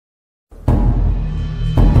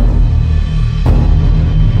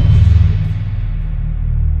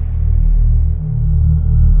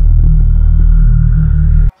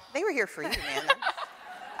for you, man.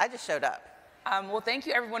 I just showed up. Well, thank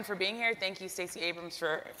you everyone for being here. Thank you, Stacey Abrams,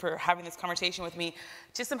 for having this conversation with me.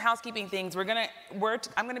 Just some housekeeping things. I'm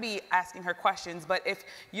gonna be asking her questions, but if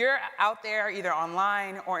you're out there either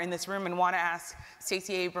online or in this room and want to ask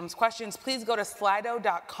Stacey Abrams questions, please go to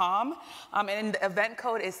slido.com, and the event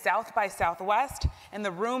code is South by Southwest, and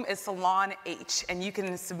the room is Salon H, and you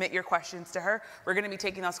can submit your questions to her. We're gonna be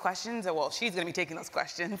taking those questions, well, she's gonna be taking those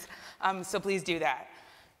questions, so please do that.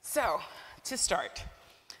 So, to start,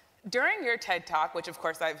 during your TED Talk, which of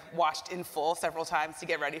course I've watched in full several times to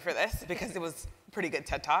get ready for this because it was a pretty good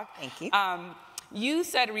TED Talk. Thank you. You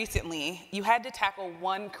said recently you had to tackle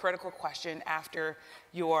one critical question after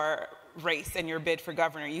your race and your bid for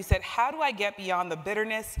governor. You said, how do I get beyond the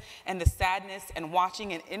bitterness and the sadness and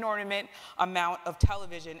watching an inordinate amount of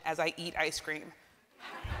television as I eat ice cream?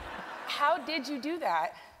 How did you do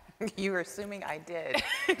that? You were assuming I did.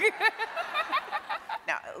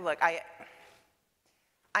 Now, look,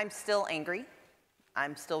 I'm still angry.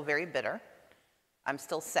 I'm still very bitter. I'm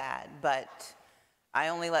still sad, but I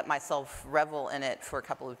only let myself revel in it for a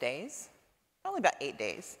couple of days, only about 8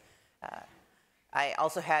 days. I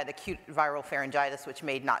also had acute viral pharyngitis, which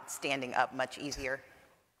made not standing up much easier.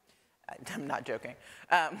 I'm not joking.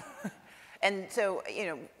 And so, you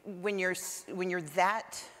know, when you're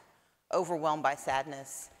that overwhelmed by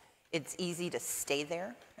sadness, it's easy to stay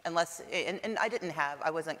there, unless, and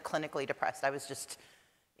I wasn't clinically depressed. I was just,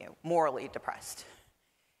 you know, morally depressed.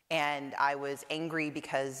 And I was angry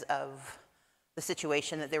because of the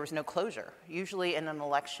situation that there was no closure. Usually in an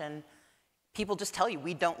election, people just tell you,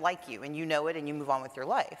 we don't like you, and you know it, and you move on with your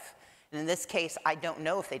life. And in this case, I don't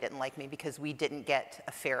know if they didn't like me because we didn't get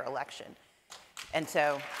a fair election. And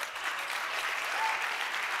so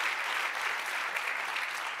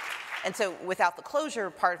without the closure,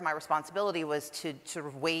 part of my responsibility was to sort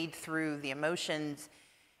of wade through the emotions.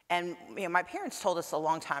 And you know, my parents told us a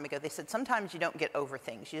long time ago, they said, sometimes you don't get over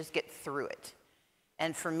things, you just get through it.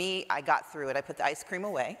 And for me, I got through it. I put the ice cream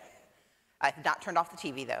away. I have not turned off the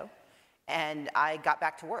TV, though. And I got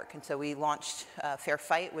back to work. And so we launched Fair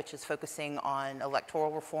Fight, which is focusing on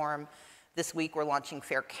electoral reform. This week, we're launching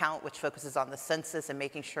Fair Count, which focuses on the census and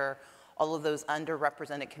making sure all of those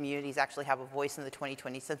underrepresented communities actually have a voice in the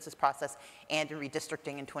 2020 census process and in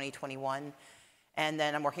redistricting in 2021. And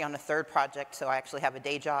then I'm working on a third project, so I actually have a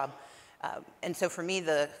day job. And so for me,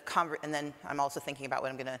 and then I'm also thinking about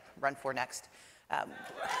what I'm gonna run for next.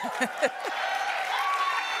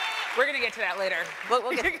 We're gonna get to that later.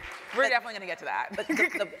 We're definitely gonna get to that. But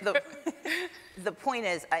the point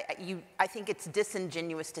is, I think it's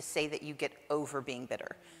disingenuous to say that you get over being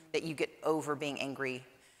bitter, that you get over being angry,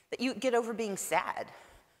 that you get over being sad.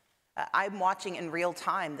 I'm watching in real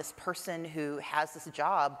time this person who has this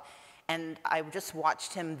job, and I just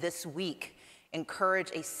watched him this week encourage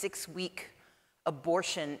a 6-week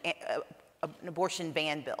abortion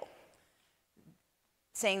ban bill,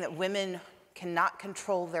 saying that women cannot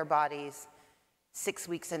control their bodies 6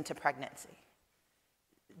 weeks into pregnancy.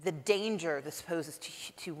 The danger this poses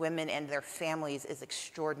to women and their families is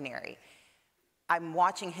extraordinary. I'm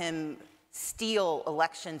watching him steal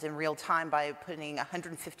elections in real time by putting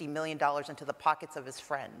 $150 million into the pockets of his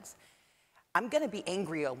friends. I'm gonna be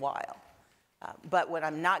angry a while, but what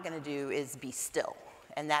I'm not gonna do is be still,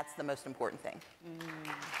 and that's the most important thing.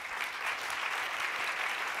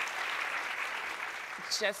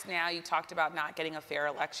 Just now, you talked about not getting a fair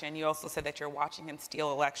election. You also said that you're watching him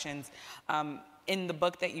steal elections. In the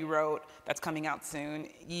book that you wrote that's coming out soon,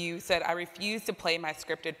 you said, I refuse to play my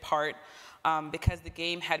scripted part because the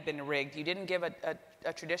game had been rigged. You didn't give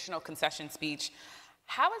a traditional concession speech.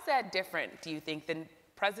 How is that different, do you think, than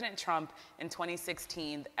President Trump in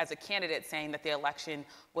 2016 as a candidate saying that the election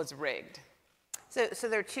was rigged? So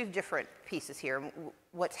there are two different pieces here.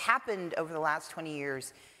 What's happened over the last 20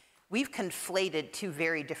 years, we've conflated two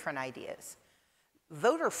very different ideas.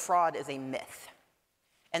 Voter fraud is a myth,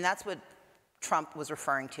 and that's what Trump was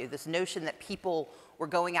referring to, this notion that people were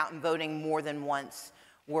going out and voting more than once,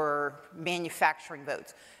 were manufacturing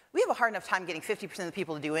votes. We have a hard enough time getting 50% of the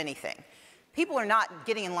people to do anything. People are not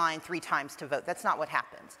getting in line 3 times to vote. That's not what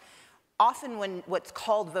happens. Often when what's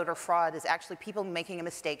called voter fraud is actually people making a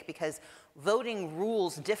mistake because voting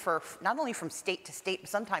rules differ not only from state to state, but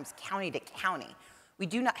sometimes county to county. We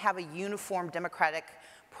do not have a uniform democratic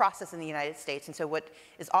process in the United States, and so what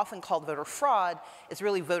is often called voter fraud is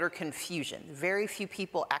really voter confusion. Very few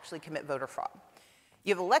people actually commit voter fraud.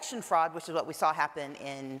 You have election fraud, which is what we saw happen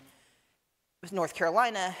in North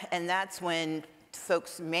Carolina, and that's when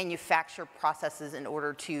folks manufacture processes in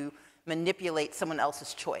order to manipulate someone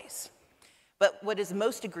else's choice. But what is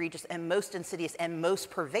most egregious and most insidious and most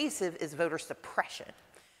pervasive is voter suppression.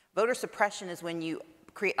 Voter suppression is when you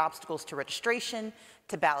create obstacles to registration,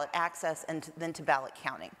 to ballot access, and then to ballot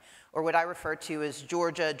counting, or what I refer to as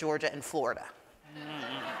Georgia, Georgia, and Florida.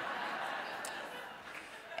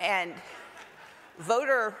 And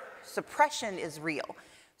voter suppression is real.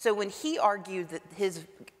 So when he argued that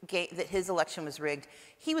his election was rigged,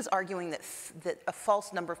 he was arguing that a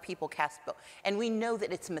false number of people cast vote. And we know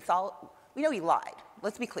that it's we know he lied.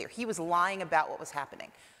 Let's be clear. He was lying about what was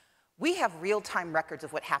happening. We have real-time records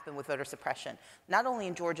of what happened with voter suppression, not only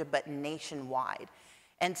in Georgia, but nationwide.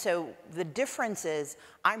 And so the difference is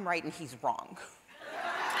I'm right and he's wrong.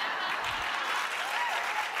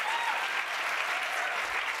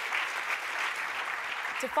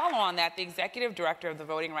 To follow on that, the executive director of the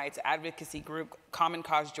voting rights advocacy group Common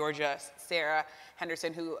Cause Georgia, Sarah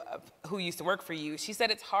Henderson, who used to work for you, she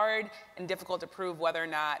said it's hard and difficult to prove whether or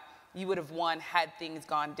not you would have won had things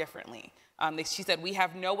gone differently. She said, we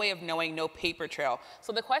have no way of knowing, no paper trail.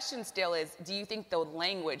 So the question still is, do you think the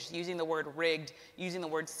language, using the word rigged, using the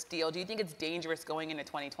word steal, do you think it's dangerous going into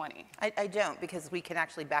 2020? I don't, because we can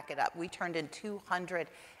actually back it up. We turned in 200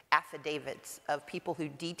 affidavits of people who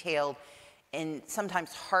detailed in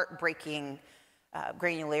sometimes heartbreaking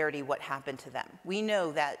granularity what happened to them. We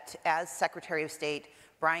know that as Secretary of State,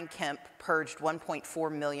 Brian Kemp purged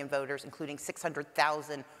 1.4 million voters, including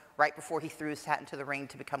 600,000 right before he threw his hat into the ring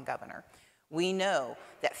to become governor. We know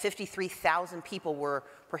that 53,000 people were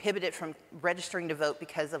prohibited from registering to vote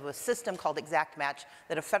because of a system called exact match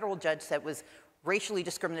that a federal judge said was racially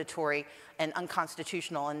discriminatory and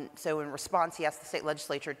unconstitutional, and so in response he asked the state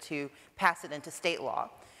legislature to pass it into state law.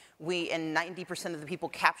 And 90% of the people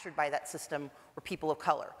captured by that system were people of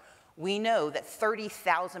color. We know that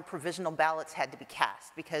 30,000 provisional ballots had to be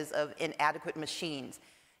cast because of inadequate machines,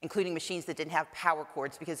 including machines that didn't have power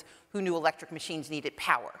cords, because who knew electric machines needed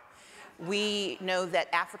power? We know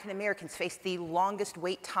that African Americans face the longest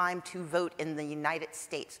wait time to vote in the United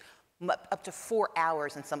States, up to 4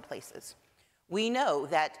 hours in some places. We know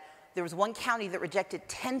that there was one county that rejected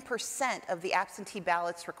 10% of the absentee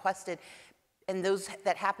ballots requested, and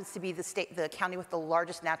that happens to be the county with the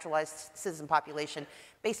largest naturalized citizen population,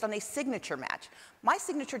 based on a signature match. My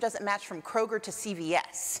signature doesn't match from Kroger to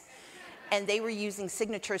CVS, and they were using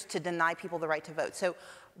signatures to deny people the right to vote. So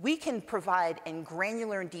we can provide in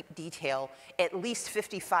granular and deep detail at least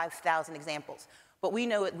 55,000 examples, but we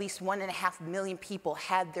know at least 1.5 million people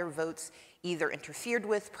had their votes either interfered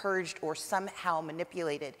with, purged, or somehow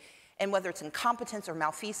manipulated. And whether it's incompetence or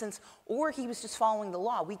malfeasance, or he was just following the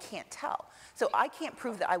law, we can't tell. So I can't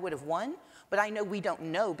prove that I would have won, but I know we don't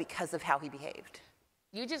know because of how he behaved.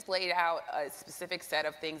 You just laid out a specific set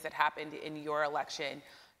of things that happened in your election.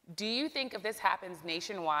 Do you think if this happens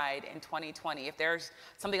nationwide in 2020, if there's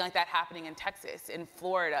something like that happening in Texas, in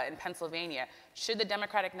Florida, in Pennsylvania, should the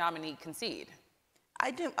Democratic nominee concede? I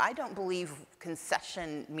don't believe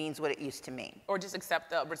concession means what it used to mean. Or just accept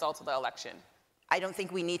the results of the election? I don't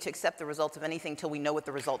think we need to accept the results of anything until we know what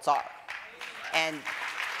the results are. And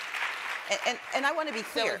I want to be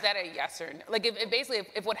clear. So is that a yes or no? Like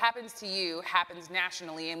if what happens to you happens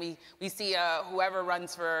nationally, and we see whoever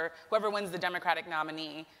wins the Democratic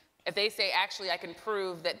nominee, if they say, actually, I can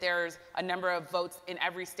prove that there's a number of votes in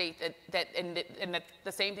every state and that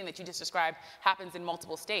the same thing that you just described happens in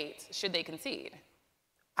multiple states, should they concede?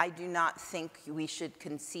 I do not think we should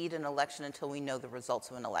concede an election until we know the results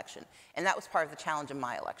of an election. And that was part of the challenge in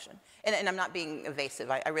my election. And I'm not being evasive.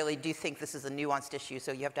 I really do think this is a nuanced issue,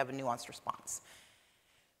 so you have to have a nuanced response.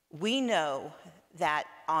 We know that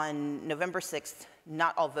on November 6th,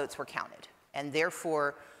 not all votes were counted. And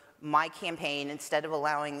therefore, my campaign, instead of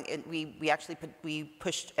allowing, we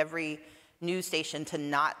pushed every news station to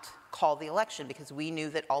not call the election because we knew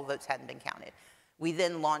that all votes hadn't been counted. We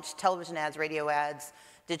then launched television ads, radio ads,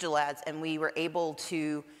 digital ads, and we were able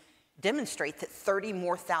to demonstrate that 30,000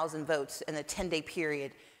 more votes in a 10-day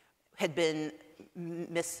period had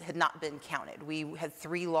not been counted. We had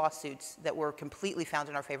 3 lawsuits that were completely found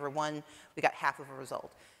in our favor. One, we got half of a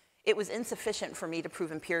result. It was insufficient for me to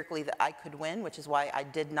prove empirically that I could win, which is why I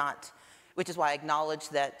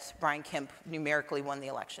acknowledged that Brian Kemp numerically won the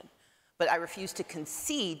election. But I refused to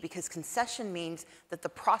concede because concession means that the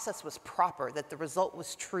process was proper, that the result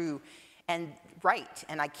was true and right,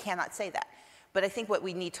 and I cannot say that. But I think what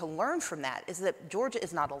we need to learn from that is that Georgia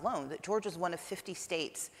is not alone, that Georgia is one of 50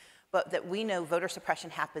 states, but that we know voter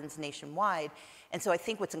suppression happens nationwide. And so I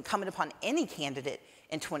think what's incumbent upon any candidate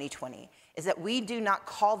in 2020 is that we do not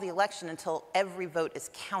call the election until every vote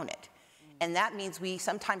is counted. And that means we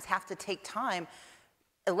sometimes have to take time.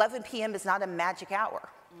 11 p.m. is not a magic hour.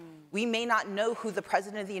 We may not know who the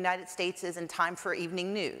President of the United States is in time for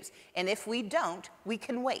evening news. And if we don't, we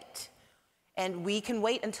can wait. And we can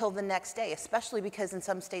wait until the next day, especially because in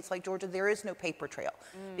some states like Georgia, there is no paper trail.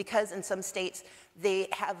 Because in some states, they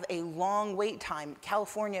have a long wait time.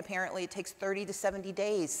 California, apparently, it takes 30 to 70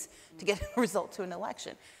 days to get a result to an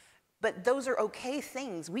election. But those are okay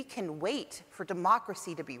things. We can wait for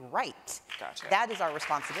democracy to be right. Gotcha. That is our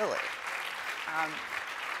responsibility.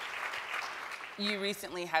 You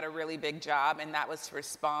recently had a really big job, and that was to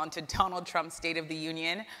respond to Donald Trump's State of the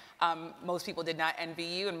Union. Most people did not envy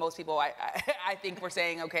you, and most people, I think, were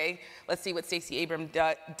saying, okay, let's see what Stacey Abrams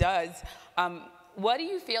does. What do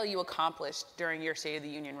you feel you accomplished during your State of the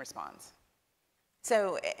Union response?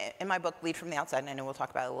 So in my book, Lead from the Outside, and I know we'll talk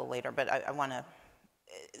about it a little later, but I want to,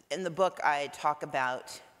 in the book, I talk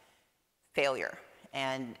about failure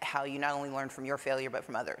and how you not only learn from your failure, but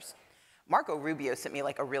from others. Marco Rubio sent me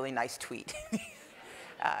like a really nice tweet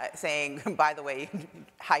saying, by the way,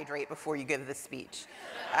 hydrate before you give this speech.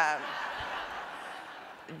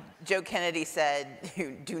 Joe Kennedy said,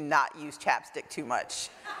 do not use chapstick too much.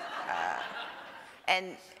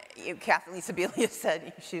 And Kathleen Sebelius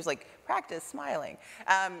said, she was like, practice smiling.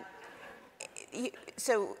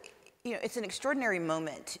 So, it's an extraordinary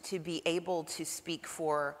moment to be able to speak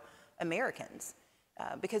for Americans.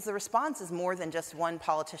 Because the response is more than just one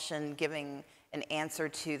politician giving an answer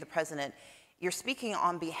to the president. You're speaking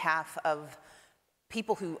on behalf of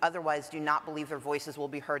people who otherwise do not believe their voices will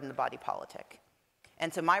be heard in the body politic.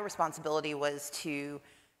 And so my responsibility was to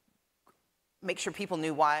make sure people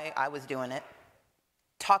knew why I was doing it,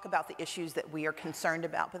 talk about the issues that we are concerned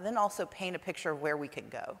about, but then also paint a picture of where we could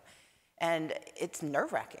go. And it's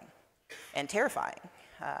nerve-wracking and terrifying.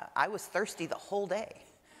 I was thirsty the whole day.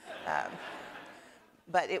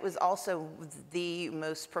 But it was also the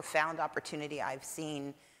most profound opportunity I've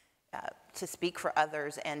seen to speak for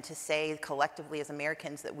others and to say collectively as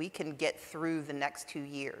Americans that we can get through the next 2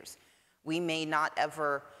 years. We may not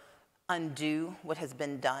ever undo what has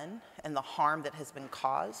been done and the harm that has been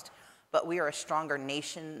caused, but we are a stronger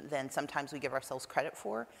nation than sometimes we give ourselves credit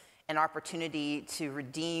for. An opportunity to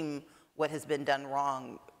redeem what has been done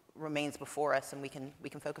wrong remains before us, and we can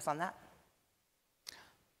focus on that.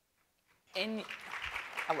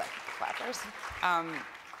 I'll let clappers.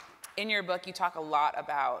 In your book, you talk a lot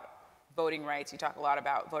about voting rights. You talk a lot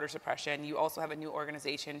about voter suppression. You also have a new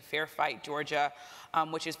organization, Fair Fight Georgia,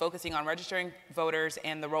 which is focusing on registering voters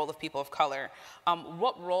and the role of people of color.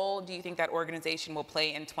 What role do you think that organization will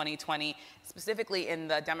play in 2020, specifically in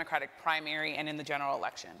the Democratic primary and in the general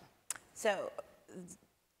election? So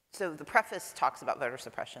the preface talks about voter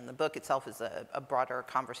suppression. The book itself is a broader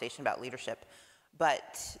conversation about leadership.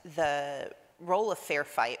 But the role of Fair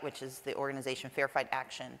Fight, which is the organization Fair Fight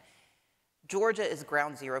Action, Georgia is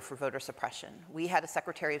ground zero for voter suppression. We had a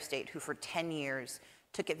Secretary of State who for 10 years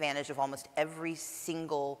took advantage of almost every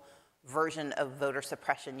single version of voter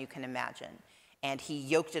suppression you can imagine. And he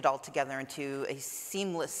yoked it all together into a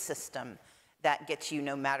seamless system that gets you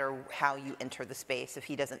no matter how you enter the space if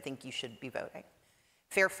he doesn't think you should be voting.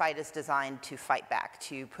 Fair Fight is designed to fight back,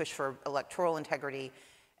 to push for electoral integrity,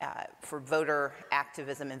 for voter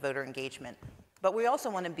activism and voter engagement. But we also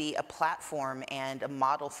want to be a platform and a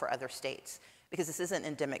model for other states, because this isn't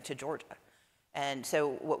endemic to Georgia. And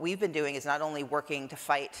so what we've been doing is not only working to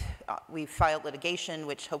fight, we filed litigation,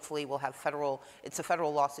 which hopefully will have it's a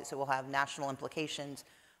federal lawsuit, so we'll have national implications.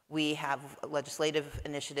 We have a legislative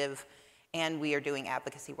initiative, and we are doing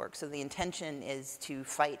advocacy work. So the intention is to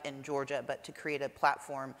fight in Georgia, but to create a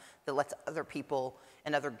platform that lets other people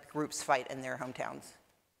and other groups fight in their hometowns.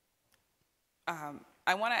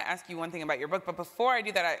 I want to ask you one thing about your book, but before I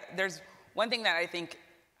do that, there's one thing that I think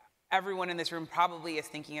everyone in this room probably is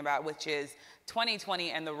thinking about, which is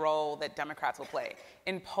 2020 and the role that Democrats will play.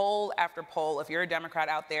 In poll after poll, if you're a Democrat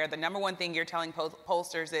out there, the number one thing you're telling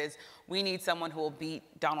pollsters is, we need someone who will beat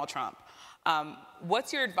Donald Trump.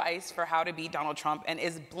 What's your advice for how to beat Donald Trump? And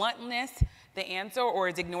is bluntness the answer, or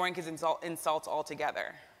is ignoring his insults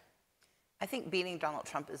altogether? I think beating Donald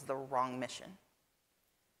Trump is the wrong mission.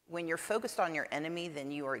 When you're focused on your enemy,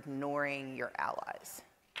 then you are ignoring your allies.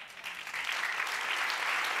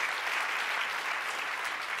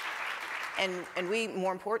 And we,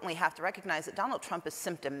 more importantly, have to recognize that Donald Trump is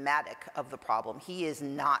symptomatic of the problem. He is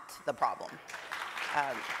not the problem.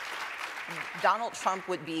 Donald Trump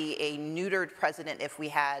would be a neutered president if we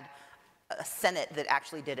had a Senate that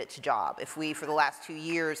actually did its job. If we, for the last 2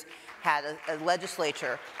 years, had a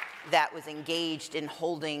legislature that was engaged in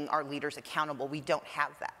holding our leaders accountable. We don't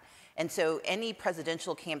have that. And so any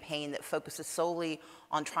presidential campaign that focuses solely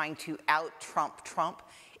on trying to out-Trump Trump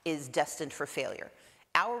is destined for failure.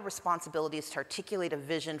 Our responsibility is to articulate a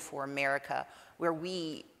vision for America where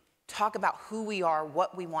we talk about who we are,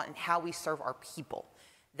 what we want, and how we serve our people.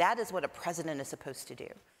 That is what a president is supposed to do.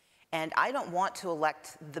 And I don't want to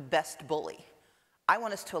elect the best bully. I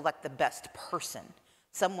want us to elect the best person,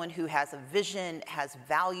 someone who has a vision, has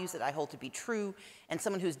values that I hold to be true, and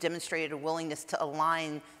someone who's demonstrated a willingness to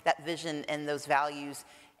align that vision and those values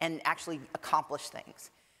and actually accomplish things.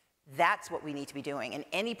 That's what we need to be doing. And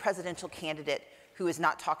any presidential candidate who is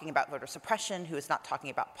not talking about voter suppression, who is not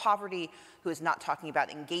talking about poverty, who is not talking about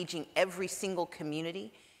engaging every single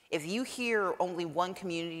community, if you hear only one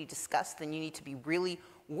community discussed, then you need to be really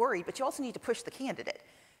worried, but you also need to push the candidate,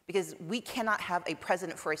 because we cannot have a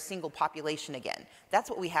president for a single population again. That's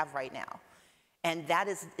what we have right now. And that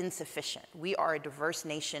is insufficient. We are a diverse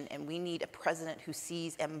nation, and we need a president who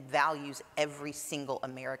sees and values every single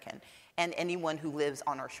American and anyone who lives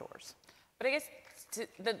on our shores. But I guess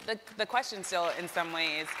the question still, in some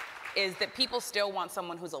ways, is that people still want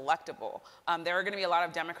someone who's electable. There are going to be a lot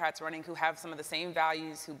of Democrats running who have some of the same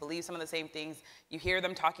values, who believe some of the same things. You hear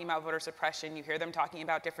them talking about voter suppression. You hear them talking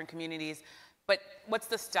about different communities. But what's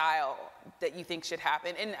the style that you think should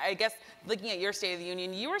happen? And I guess looking at your State of the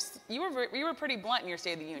Union, you were pretty blunt in your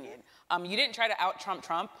State of the Union. You didn't try to out-Trump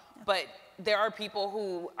Trump, but there are people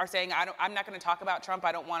who are saying, I'm not going to talk about Trump.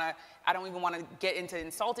 I don't even want to get into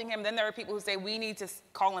insulting him. Then there are people who say we need to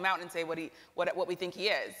call him out and say what we think he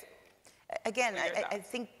is. Again, I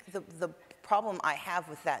think the problem I have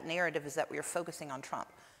with that narrative is that we are focusing on Trump.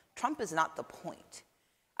 Trump is not the point.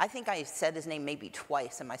 I think I said his name maybe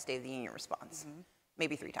twice in my State of the Union response,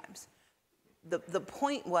 maybe 3 times. The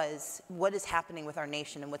point was what is happening with our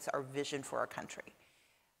nation and what's our vision for our country.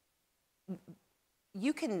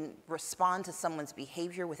 You can respond to someone's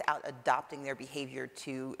behavior without adopting their behavior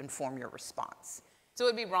to inform your response. So it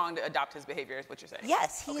would be wrong to adopt his behavior, is what you're saying?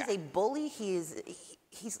 Yes, he is a bully. He's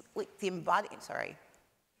like the embodiment,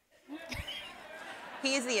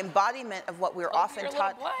 He is the embodiment of what we're often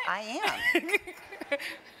taught. I am.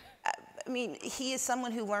 I mean, he is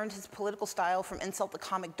someone who learned his political style from insult the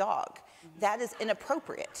comic dog. That is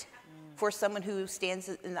inappropriate for someone who stands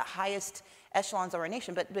in the highest echelons of our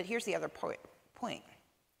nation. But here's the other point.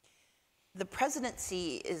 The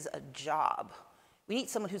presidency is a job. We need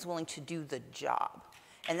someone who's willing to do the job.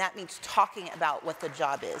 And that means talking about what the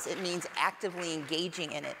job is. It means actively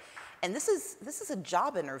engaging in it. And this is a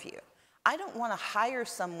job interview. I don't want to hire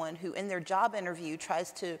someone who in their job interview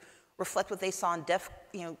tries to reflect what they saw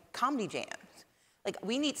in comedy jams. Like,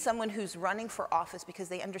 we need someone who's running for office because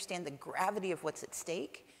they understand the gravity of what's at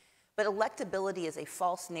stake. But electability is a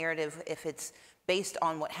false narrative if it's based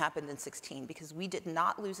on what happened in 2016, because we did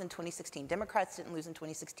not lose in 2016. Democrats didn't lose in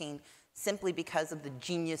 2016 simply because of the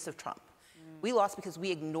genius of Trump. We lost because we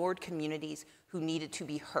ignored communities who needed to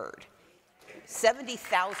be heard.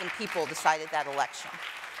 70,000 people decided that election.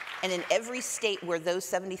 And in every state where those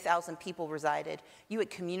 70,000 people resided, you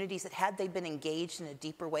had communities that, had they been engaged in a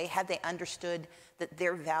deeper way, had they understood that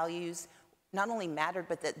their values not only mattered,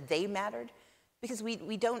 but that they mattered. Because we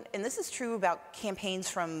don't, and this is true about campaigns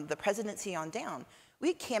from the presidency on down, we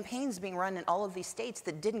had campaigns being run in all of these states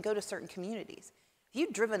that didn't go to certain communities. If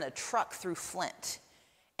you'd driven a truck through Flint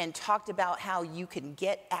and talked about how you can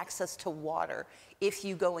get access to water if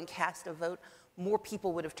you go and cast a vote, more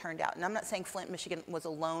people would have turned out. And I'm not saying Flint, Michigan was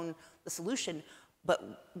alone the solution,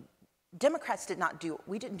 but Democrats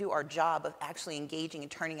we didn't do our job of actually engaging and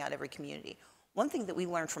turning out every community. One thing that we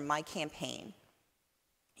learned from my campaign,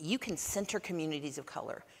 you can center communities of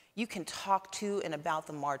color. You can talk to and about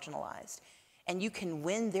the marginalized. And you can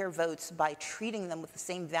win their votes by treating them with the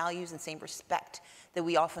same values and same respect that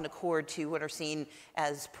we often accord to what are seen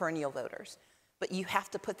as perennial voters. But you have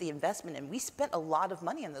to put the investment in. We spent a lot of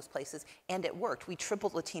money in those places, and it worked. We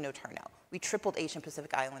tripled Latino turnout. We tripled Asian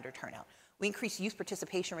Pacific Islander turnout. We increased youth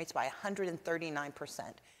participation rates by 139%.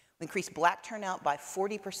 We increased black turnout by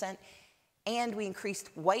 40%, and we increased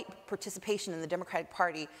white participation in the Democratic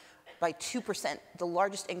Party by 2%, the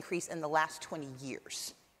largest increase in the last 20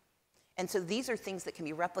 years. And so these are things that can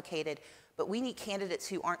be replicated, but we need candidates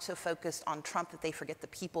who aren't so focused on Trump that they forget the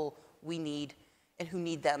people we need and who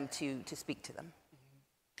need them to speak to them.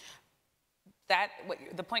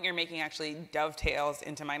 The point you're making actually dovetails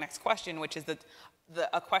into my next question, which is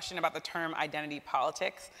a question about the term identity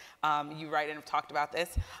politics. You write and have talked about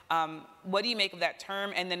this. What do you make of that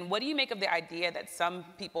term? And then what do you make of the idea that some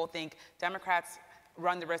people think Democrats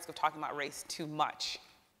run the risk of talking about race too much?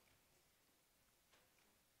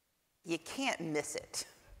 You can't miss it.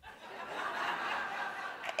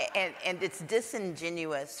 And it's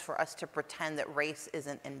disingenuous for us to pretend that race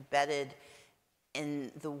isn't embedded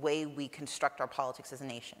in the way we construct our politics as a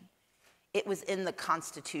nation. It was in the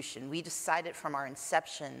Constitution. We decided from our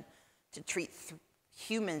inception to treat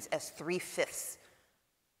humans as 3/5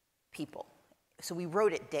 people. So we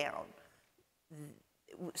wrote it down.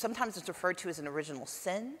 Sometimes it's referred to as an original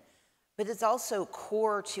sin, but it's also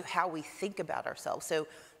core to how we think about ourselves. So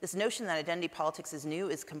this notion that identity politics is new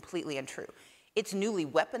is completely untrue. It's newly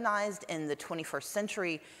weaponized in the 21st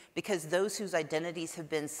century because those whose identities have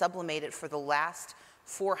been sublimated for the last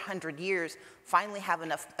 400 years finally have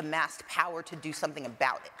enough amassed power to do something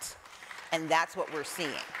about it. And that's what we're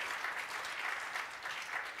seeing.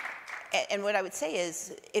 And what I would say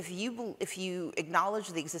is, if you acknowledge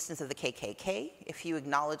the existence of the KKK, if you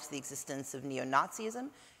acknowledge the existence of neo-Nazism,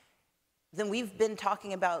 then we've been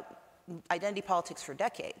talking about identity politics for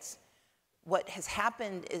decades. What has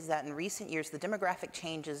happened is that in recent years, the demographic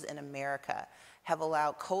changes in America have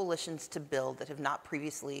allowed coalitions to build that have not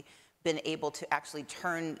previously been able to actually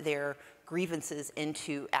turn their grievances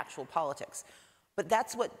into actual politics. But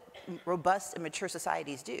that's what robust and mature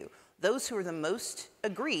societies do. Those who are the most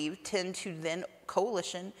aggrieved tend to then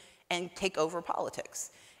coalition and take over politics.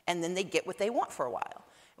 And then they get what they want for a while.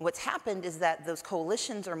 And what's happened is that those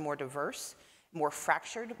coalitions are more diverse, more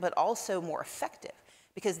fractured, but also more effective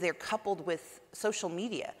because they're coupled with social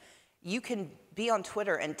media. You can be on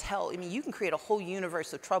Twitter and you can create a whole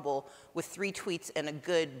universe of trouble with 3 tweets and a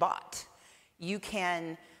good bot. You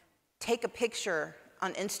can take a picture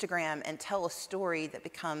on Instagram and tell a story that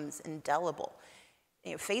becomes indelible.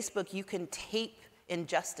 Facebook, you can tape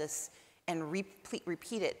injustice and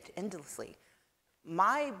repeat it endlessly.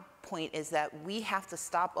 My point is that we have to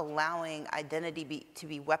stop allowing identity to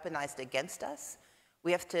be weaponized against us.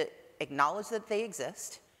 We have to acknowledge that they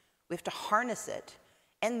exist. We have to harness it.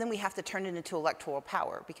 And then we have to turn it into electoral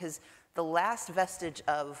power, because the last vestige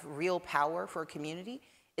of real power for a community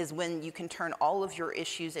is when you can turn all of your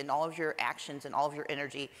issues and all of your actions and all of your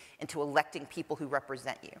energy into electing people who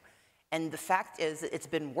represent you. And the fact is that it's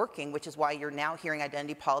been working, which is why you're now hearing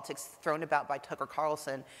identity politics thrown about by Tucker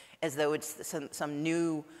Carlson as though it's some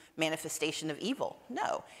new manifestation of evil.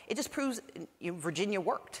 No, it just proves Virginia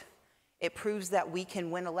worked. It proves that we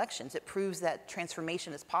can win elections. It proves that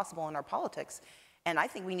transformation is possible in our politics. And I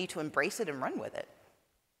think we need to embrace it and run with it.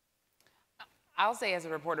 I'll say, as a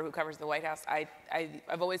reporter who covers the White House,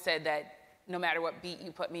 I've always said that no matter what beat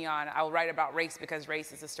you put me on, I'll write about race because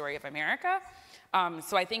race is the story of America.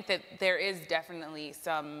 So I think that there is definitely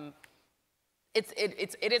some,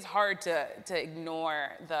 it is hard to ignore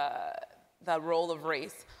the role of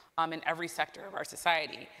race in every sector of our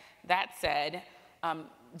society. That said,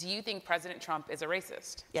 do you think President Trump is a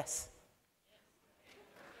racist? Yes.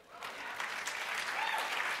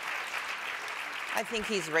 I think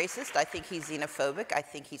he's racist. I think he's xenophobic. I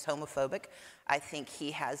think he's homophobic. I think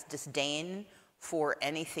he has disdain for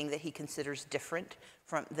anything that he considers different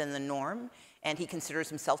than the norm, and he considers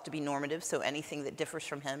himself to be normative, so anything that differs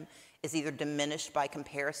from him is either diminished by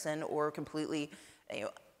comparison or completely,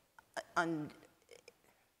 I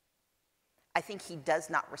think he does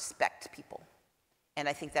not respect people, and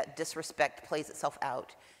I think that disrespect plays itself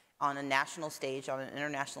out on a national stage, on an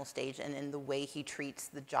international stage, and in the way he treats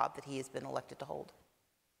the job that he has been elected to hold.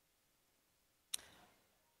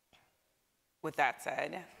 With that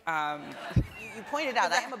said, you pointed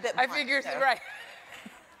out I am a bit blunt. I figured, so. Right.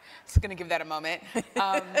 Just gonna give that a moment.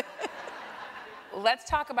 Let's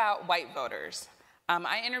talk about white voters.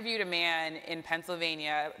 I interviewed a man in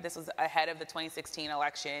Pennsylvania, this was ahead of the 2016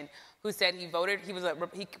 election, who said he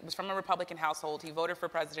was from a Republican household, he voted for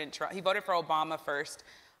President Trump, he voted for Obama first,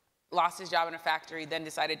 lost his job in a factory, then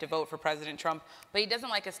decided to vote for President Trump, but he doesn't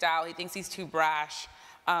like his style, he thinks he's too brash.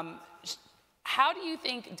 How do you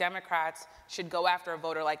think Democrats should go after a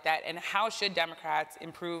voter like that, and how should Democrats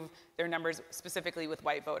improve their numbers specifically with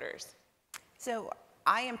white voters? So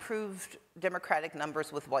I improved Democratic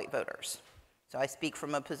numbers with white voters. So I speak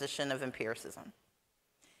from a position of empiricism.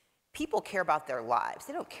 People care about their lives.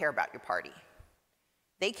 They don't care about your party.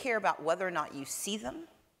 They care about whether or not you see them,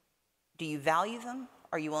 do you value them,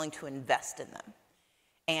 are you willing to invest in them?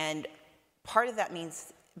 And part of that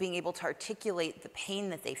means being able to articulate the pain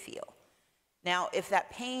that they feel. Now, if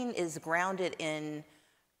that pain is grounded in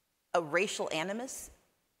a racial animus,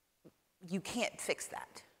 you can't fix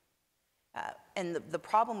that. And the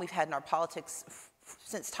problem we've had in our politics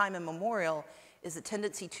since time immemorial is the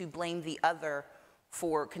tendency to blame the other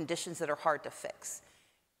for conditions that are hard to fix.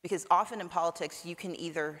 Because often in politics, you can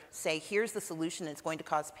either say, here's the solution, and it's going to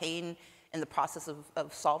cause pain in the process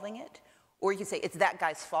of solving it, or you can say, it's that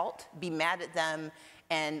guy's fault, be mad at them,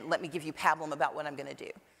 and let me give you pablum about what I'm gonna do.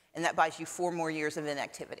 And that buys you 4 more years of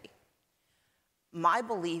inactivity. My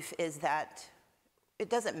belief is that it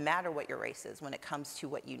doesn't matter what your race is when it comes to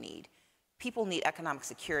what you need. People need economic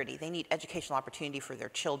security. They need educational opportunity for their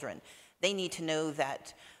children. They need to know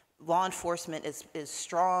that law enforcement is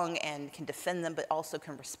strong and can defend them, but also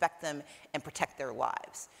can respect them and protect their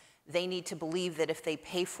lives. They need to believe that if they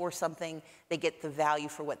pay for something, they get the value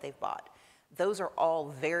for what they've bought. Those are all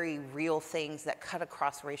very real things that cut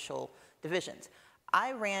across racial divisions.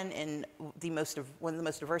 I ran in one of the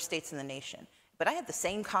most diverse states in the nation, but I had the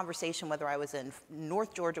same conversation whether I was in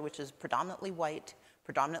North Georgia, which is predominantly white,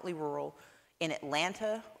 predominantly rural, in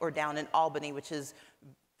Atlanta, or down in Albany, which is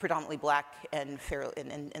predominantly black and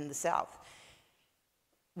in the South.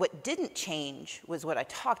 What didn't change was what I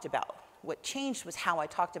talked about. What changed was how I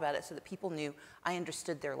talked about it so that people knew I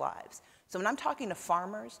understood their lives. So when I'm talking to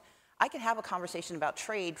farmers, I can have a conversation about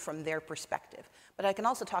trade from their perspective, but I can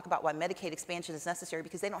also talk about why Medicaid expansion is necessary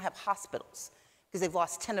because they don't have hospitals, because they've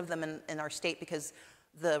lost 10 of them in our state because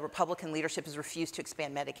the Republican leadership has refused to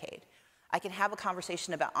expand Medicaid. I can have a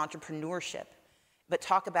conversation about entrepreneurship, but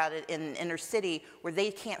talk about it in inner city where they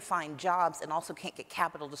can't find jobs and also can't get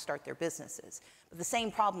capital to start their businesses. But the same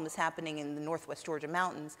problem is happening in the Northwest Georgia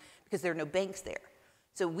mountains because there are no banks there.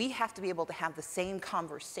 So we have to be able to have the same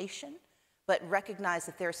conversation, but recognize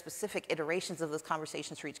that there are specific iterations of those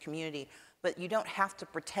conversations for each community. But you don't have to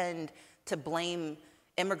pretend to blame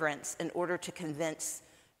immigrants in order to convince,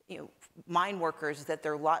 mine workers that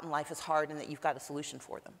their lot in life is hard and that you've got a solution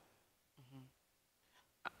for them.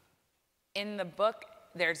 In the book,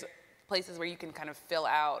 there's places where you can kind of fill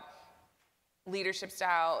out leadership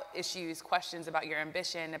style issues, questions about your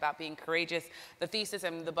ambition, about being courageous. The thesis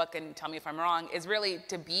in the book, and tell me if I'm wrong, is really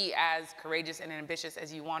to be as courageous and ambitious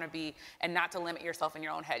as you want to be and not to limit yourself in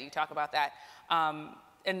your own head. You talk about that.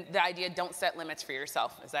 And the idea, don't set limits for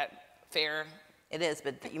yourself. Is that fair? It is,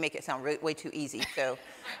 but you make it sound way too easy, so.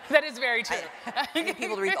 That is very true. I need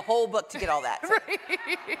people to read the whole book to get all that. So.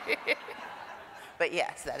 Right. But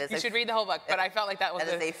yes, that is. You should read the whole book, but I felt like that was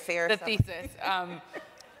the thesis.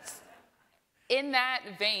 In that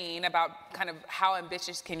vein about kind of how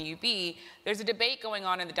ambitious can you be, there's a debate going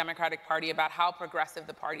on in the Democratic Party about how progressive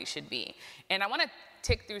the party should be. And I want to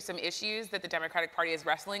tick through some issues that the Democratic Party is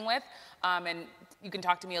wrestling with, and you can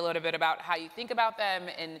talk to me a little bit about how you think about them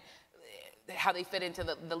and how they fit into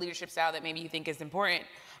the leadership style that maybe you think is important.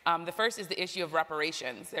 The first is the issue of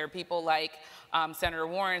reparations. There are people like Senator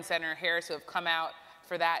Warren, Senator Harris who have come out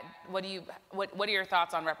for that. What are your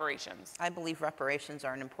thoughts on reparations? I believe reparations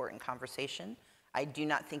are an important conversation. I do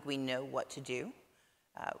not think we know what to do.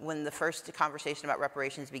 When the first conversation about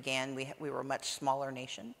reparations began, we were a much smaller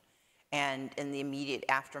nation. And in the immediate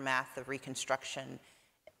aftermath of Reconstruction,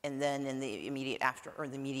 and then in the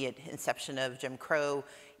immediate inception of Jim Crow,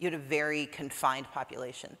 you had a very confined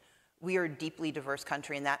population. We are a deeply diverse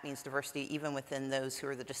country, and that means diversity even within those who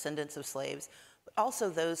are the descendants of slaves, but also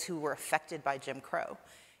those who were affected by Jim Crow.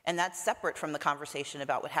 And that's separate from the conversation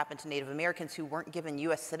about what happened to Native Americans who weren't given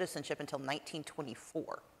US citizenship until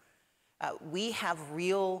 1924. We have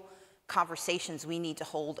real conversations we need to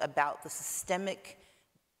hold about the systemic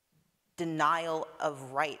denial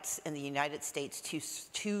of rights in the United States to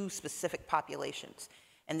two specific populations.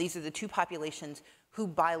 And these are the two populations who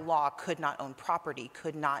by law could not own property,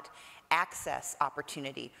 could not access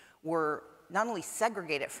opportunity, were not only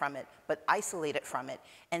segregated from it, but isolated from it.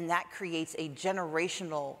 And that creates a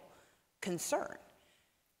generational concern.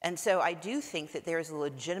 And so I do think that there is a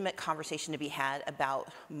legitimate conversation to be had about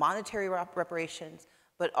monetary reparations,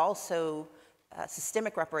 but also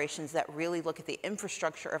systemic reparations that really look at the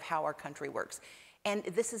infrastructure of how our country works. And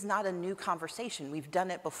this is not a new conversation. We've done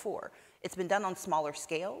it before. It's been done on smaller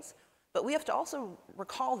scales, but we have to also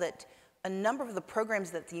recall that a number of the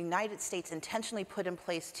programs that the United States intentionally put in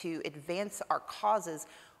place to advance our causes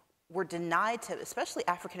were denied to, especially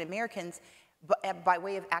African Americans, by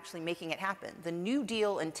way of actually making it happen. The New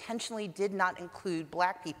Deal intentionally did not include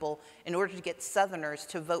black people in order to get Southerners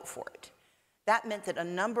to vote for it. That meant that a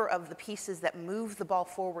number of the pieces that moved the ball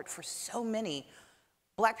forward for so many,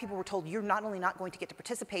 black people were told, you're not only not going to get to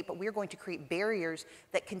participate, but we're going to create barriers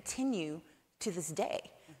that continue to this day.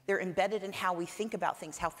 They're embedded in how we think about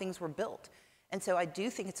things, how things were built. And so I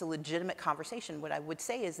do think it's a legitimate conversation. What I would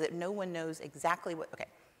say is that no one knows exactly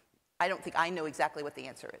I don't think I know exactly what the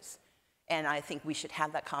answer is. And I think we should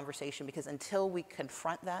have that conversation because until we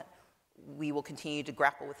confront that, we will continue to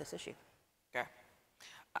grapple with this issue. Okay.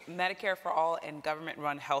 Medicare for all and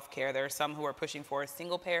government-run health care. There are some who are pushing for a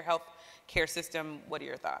single-payer health care system. What are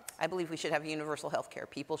your thoughts? I believe we should have universal health care.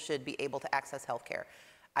 People should be able to access health care.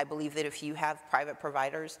 I believe that if you have private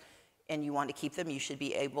providers and you want to keep them, you should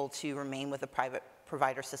be able to remain with a private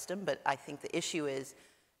provider system. But I think the issue is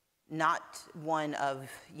not one of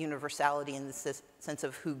universality in the sense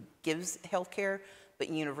of who gives health care, but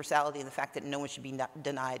universality in the fact that no one should be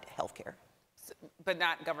denied health care. But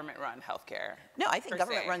not government-run healthcare. No, I think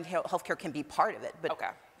government-run healthcare can be part of it, but okay.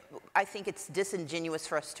 I think it's disingenuous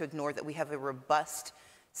for us to ignore that we have a robust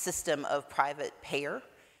system of private payer,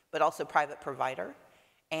 but also private provider,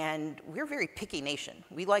 and we're a very picky nation.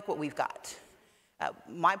 We like what we've got.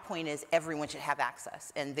 My point is everyone should have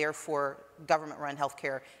access, and therefore government-run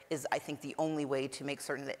healthcare is, I think, the only way to make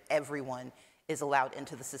certain that everyone is allowed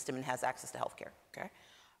into the system and has access to healthcare. Okay.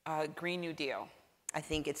 Green New Deal. I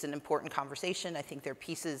think it's an important conversation. I think there are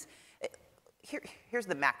pieces. Here's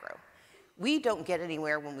the macro. We don't get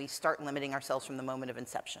anywhere when we start limiting ourselves from the moment of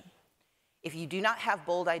inception. If you do not have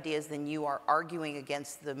bold ideas, then you are arguing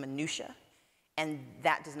against the minutia, and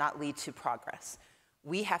that does not lead to progress.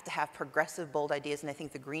 We have to have progressive, bold ideas, and I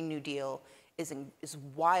think the Green New Deal is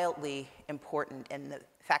wildly important in the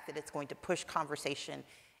fact that it's going to push conversation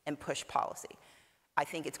and push policy. I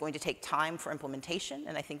think it's going to take time for implementation,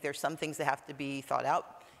 and I think there's some things that have to be thought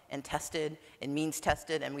out and tested and means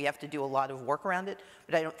tested, and we have to do a lot of work around it,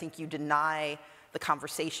 but I don't think you deny the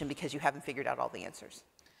conversation because you haven't figured out all the answers.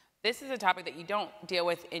 This is a topic that you don't deal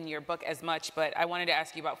with in your book as much, but I wanted to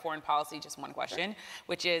ask you about foreign policy, just one question,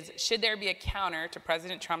 which is, should there be a counter to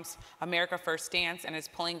President Trump's America First stance and his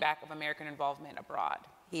pulling back of American involvement abroad?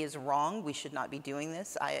 He is wrong. We should not be doing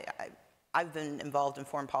this. I've been involved in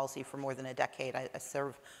foreign policy for more than a decade.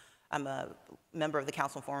 I'm a member of the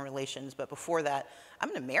Council on Foreign Relations, but before that,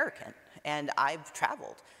 I'm an American, and I've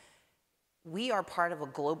traveled. We are part of a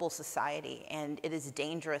global society, and it is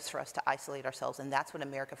dangerous for us to isolate ourselves, and that's what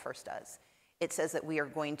America First does. It says that we are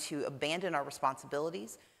going to abandon our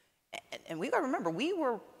responsibilities, and we gotta remember, we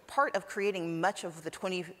were part of creating much of the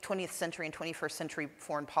 20th century and 21st century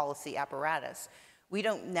foreign policy apparatus. We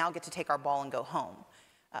don't now get to take our ball and go home.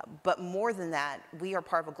 But more than that, we are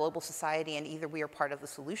part of a global society, and either we are part of the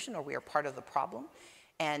solution or we are part of the problem.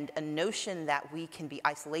 And a notion that we can be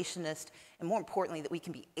isolationist, and more importantly, that we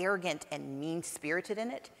can be arrogant and mean-spirited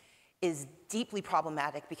in it, is deeply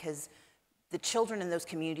problematic because the children in those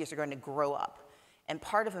communities are going to grow up. And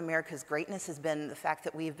part of America's greatness has been the fact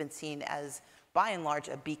that we have been seen as, by and large,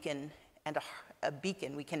 a beacon, and a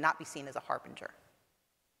beacon. We cannot be seen as a harbinger.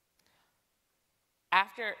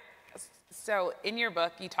 So in your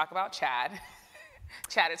book, you talk about Chad.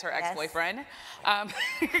 Chad is her ex-boyfriend.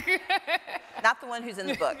 Not the one who's in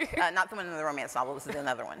the book, not the one in the romance novel. This is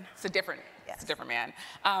another one. It's a different man.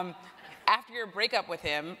 After your breakup with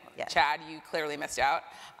him, Chad, you clearly missed out.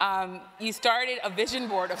 You started a vision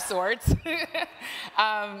board of sorts.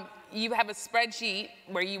 You have a spreadsheet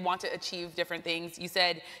where you want to achieve different things. You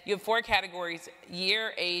said you have 4 categories: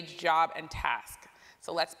 year, age, job, and task.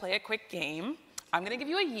 So let's play a quick game. I'm gonna give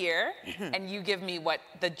you a year, and you give me what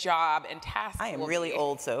the job and task will be. I am really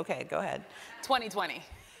old, so okay, go ahead. 2020.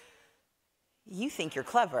 You think you're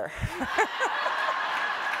clever.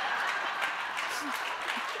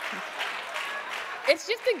 It's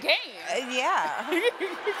just a game. Yeah.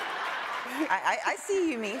 I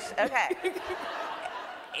see you, Mish. Okay.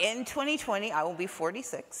 In 2020, I will be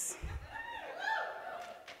 46.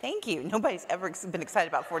 Thank you. Nobody's ever been excited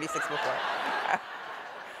about 46 before.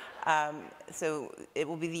 So it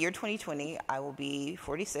will be the year 2020. I will be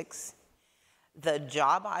 46. The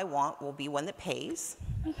job I want will be one that pays.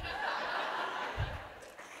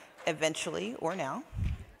 Eventually, or now.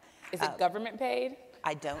 Is it government paid?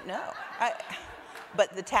 I don't know.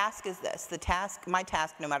 But the task is this. My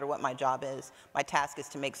task, no matter what my job is, my task is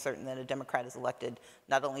to make certain that a Democrat is elected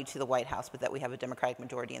not only to the White House, but that we have a Democratic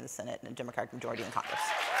majority in the Senate and a Democratic majority in Congress.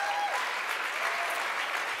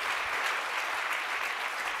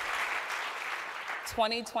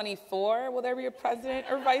 2024, will there be a president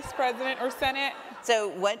or vice president or Senate? So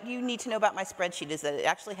what you need to know about my spreadsheet is that it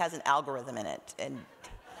actually has an algorithm in it. And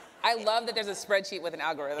I love that there's a spreadsheet with an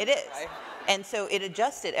algorithm. It is. And so it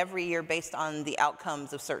adjusts it every year based on the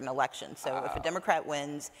outcomes of certain elections. So if a Democrat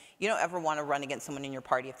wins, you don't ever want to run against someone in your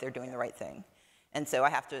party if they're doing the right thing. And so I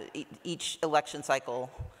have to, each election cycle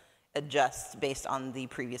adjusts based on the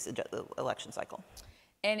previous election cycle.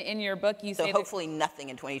 And in your book, you say so hopefully nothing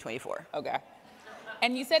in 2024. Okay.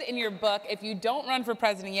 And you said in your book, if you don't run for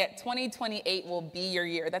president yet, 2028 will be your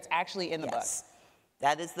year. That's actually in the book.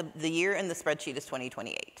 That is the year in the spreadsheet is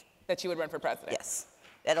 2028. That you would run for president? Yes.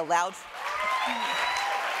 That allowed.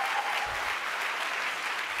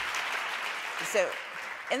 So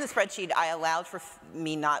in the spreadsheet, I allowed for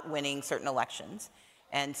me not winning certain elections.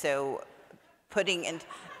 And so putting in,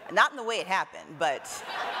 not in the way it happened, but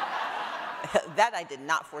that I did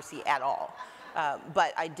not foresee at all.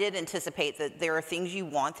 But I did anticipate that there are things you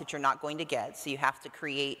want that you're not going to get, so you have to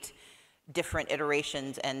create different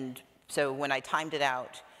iterations. And so when I timed it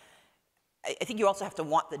out, I think you also have to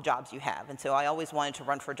want the jobs you have. And so I always wanted to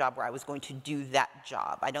run for a job where I was going to do that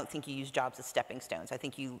job. I don't think you use jobs as stepping stones. I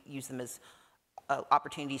think you use them as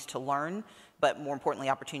opportunities to learn, but more importantly,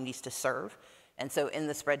 opportunities to serve. And so in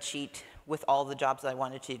the spreadsheet, with all the jobs that I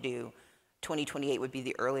wanted to do, 2028 would be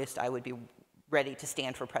the earliest I would be ready to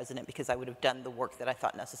stand for president, because I would have done the work that I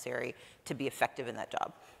thought necessary to be effective in that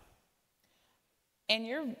job.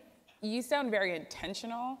 And you sound very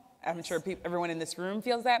intentional. I'm sure everyone in this room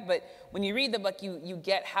feels that, but when you read the book, you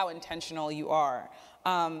get how intentional you are.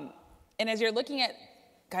 And as you're looking at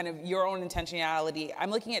kind of your own intentionality, I'm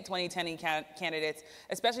looking at 2010 candidates,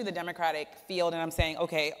 especially the Democratic field, and I'm saying,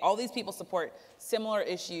 okay, all these people support similar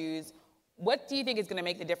issues. What do you think is going to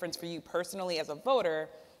make the difference for you personally as a voter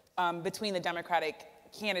between the Democratic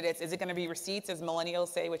candidates? Is it going to be receipts, as millennials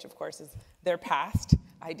say, which of course is their past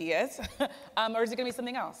ideas, or is it going to be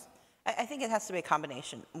something else? I think it has to be a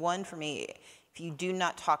combination. One, for me, if you do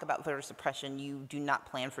not talk about voter suppression, you do not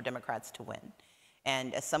plan for Democrats to win.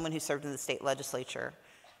 And as someone who served in the state legislature,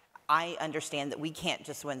 I understand that we can't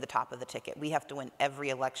just win the top of the ticket. We have to win every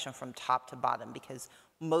election from top to bottom, because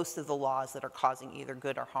most of the laws that are causing either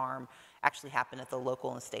good or harm actually happen at the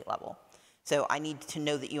local and state level. So I need to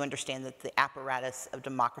know that you understand that the apparatus of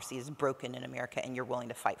democracy is broken in America and you're willing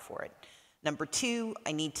to fight for it. Number two,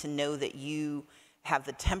 I need to know that you have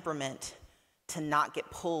the temperament to not get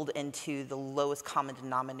pulled into the lowest common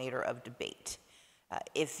denominator of debate.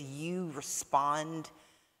 If you respond,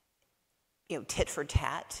 tit for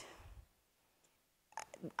tat,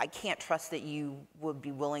 I can't trust that you would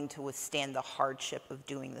be willing to withstand the hardship of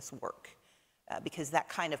doing this work, because that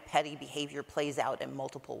kind of petty behavior plays out in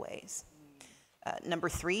multiple ways. Number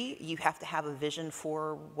three, you have to have a vision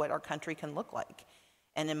for what our country can look like.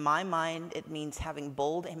 And in my mind, it means having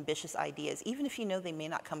bold, ambitious ideas, even if you know they may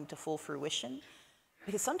not come to full fruition,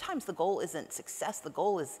 because sometimes the goal isn't success, the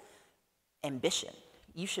goal is ambition.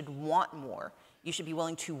 You should want more. You should be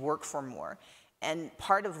willing to work for more. And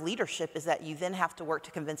part of leadership is that you then have to work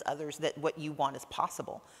to convince others that what you want is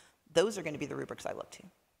possible. Those are going to be the rubrics I look to.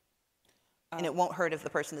 And it won't hurt if the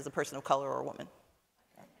person is a person of color or a woman.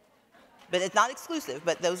 But it's not exclusive,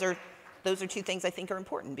 but those are two things I think are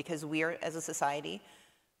important, because we are, as a society,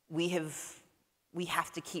 we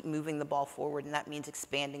have to keep moving the ball forward, and that means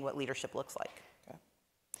expanding what leadership looks like.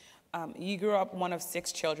 Okay. You grew up one of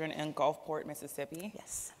 6 children in Gulfport, Mississippi.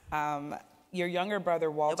 Yes. Your younger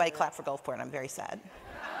brother, Walter... Nobody clapped for Gulfport, I'm very sad.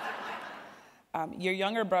 Your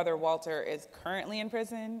younger brother, Walter, is currently in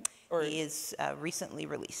prison? Or he is recently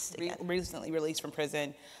released again. Recently released from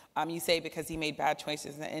prison. You say because he made bad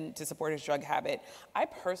choices to support his drug habit. I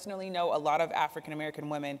personally know a lot of African-American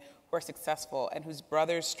women who are successful and whose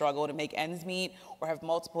brothers struggle to make ends meet, or have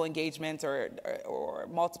multiple engagements or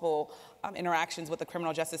multiple interactions with the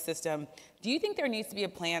criminal justice system. Do you think there needs to be a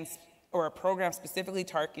plan or a program specifically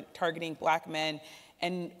targeting Black men,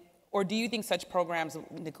 or do you think such programs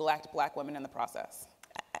neglect Black women in the process?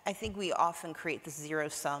 I think we often create this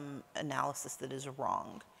zero-sum analysis that is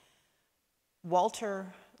wrong. Walter,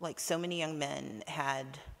 like so many young men,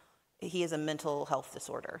 he has a mental health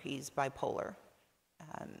disorder. He's bipolar.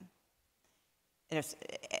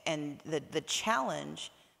 And the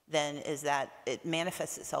challenge then is that it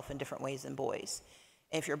manifests itself in different ways in boys.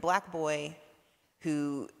 If you're a Black boy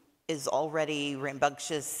who is already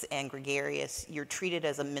rambunctious and gregarious, you're treated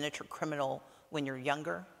as a miniature criminal when you're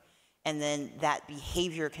younger, and then that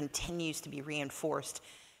behavior continues to be reinforced.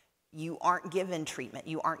 You aren't given treatment,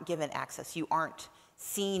 you aren't given access, you aren't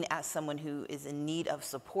seen as someone who is in need of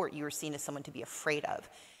support, you are seen as someone to be afraid of.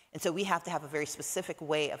 And so we have to have a very specific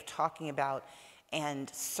way of talking about and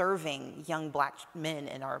serving young Black men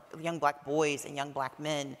and our young Black boys and young Black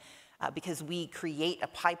men, because we create a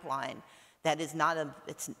pipeline that is not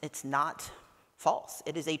it's not false.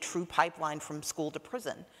 It is a true pipeline from school to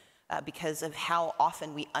prison, because of how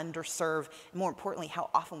often we underserve, and more importantly, how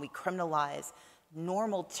often we criminalize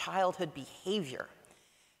normal childhood behavior.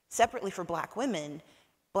 Separately, for Black women,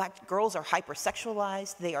 Black girls are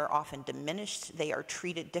hypersexualized, they are often diminished, they are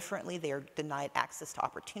treated differently, they are denied access to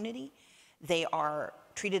opportunity, they are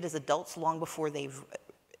treated as adults long before they've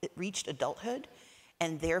reached adulthood,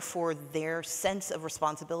 and therefore their sense of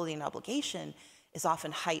responsibility and obligation is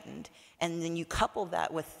often heightened. And then you couple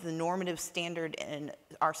that with the normative standard in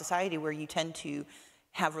our society where you tend to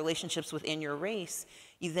have relationships within your race,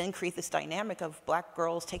 you then create this dynamic of Black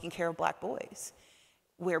girls taking care of Black boys,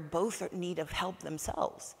 where both are in need of help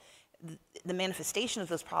themselves. The manifestation of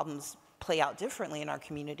those problems play out differently in our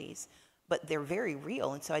communities, but they're very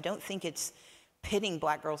real. And so I don't think it's pitting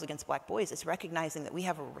Black girls against Black boys. It's recognizing that we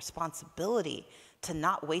have a responsibility to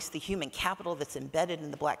not waste the human capital that's embedded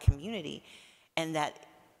in the Black community, and that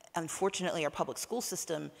unfortunately, our public school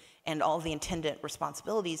system and all the attendant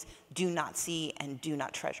responsibilities do not see and do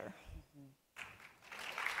not treasure.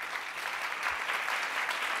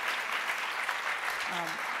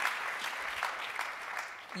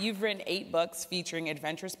 You've written 8 books featuring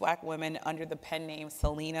adventurous Black women under the pen name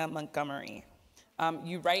Selena Montgomery.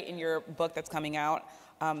 You write in your book that's coming out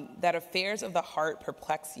that affairs of the heart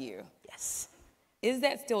perplex you. Yes. Is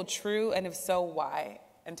that still true? And if so, why?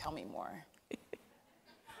 And tell me more.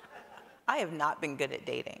 I have not been good at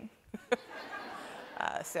dating.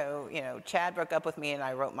 So, Chad broke up with me and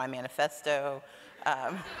I wrote my manifesto.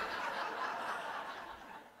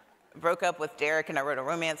 Broke up with Derek and I wrote a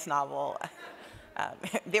romance novel.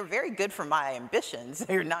 They're very good for my ambitions.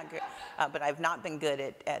 They're not good, but I've not been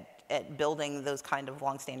good at building those kind of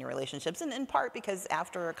long-standing relationships, and in part because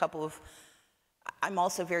after a couple of, I'm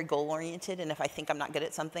also very goal-oriented, and if I think I'm not good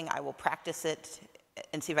at something, I will practice it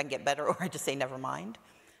and see if I can get better, or I just say never mind.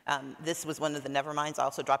 This was one of the never minds. I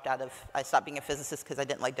also I stopped being a physicist because I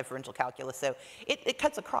didn't like differential calculus, so it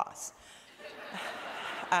cuts across.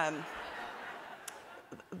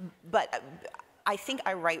 But I think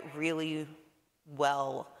I write really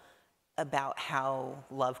well about how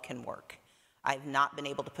love can work. I've not been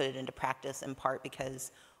able to put it into practice, in part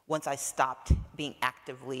because once I stopped being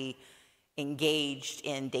actively engaged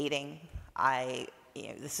in dating,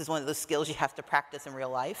 this is one of those skills you have to practice in real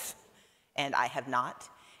life, and I have not.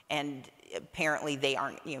 And apparently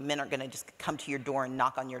men aren't gonna just come to your door and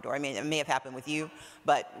knock on your door. I mean, it may have happened with you,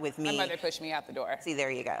 but with me. My mother pushed me out the door. See,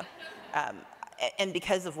 there you go. And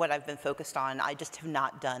because of what I've been focused on, I just have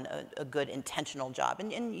not done a good intentional job.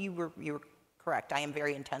 And you were correct. I am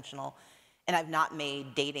very intentional, and I've not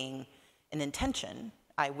made dating an intention.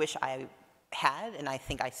 I wish I had, and I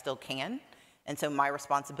think I still can. And so my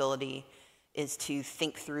responsibility is to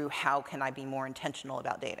think through how can I be more intentional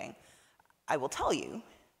about dating. I will tell you,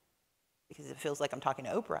 because it feels like I'm talking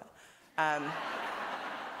to Oprah, I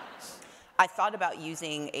thought about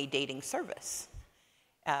using a dating service.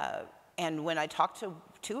 And when I talked to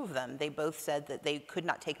 2 of them, they both said that they could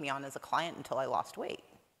not take me on as a client until I lost weight.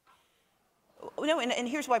 No, and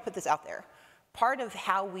here's why I put this out there. Part of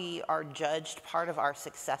how we are judged, part of our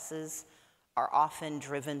successes are often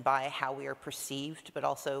driven by how we are perceived, but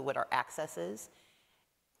also what our access is.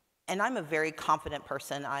 And I'm a very confident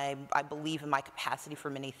person. I believe in my capacity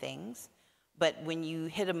for many things. But when you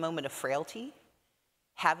hit a moment of frailty,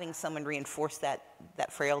 having someone reinforce that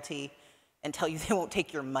frailty and tell you they won't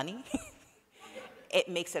take your money, it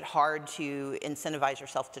makes it hard to incentivize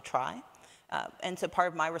yourself to try. And so part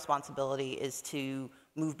of my responsibility is to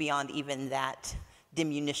move beyond even that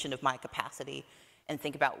diminution of my capacity and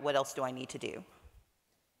think about what else do I need to do.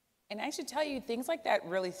 And I should tell you, things like that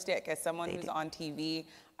really stick. As someone who's on TV,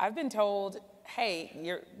 I've been told,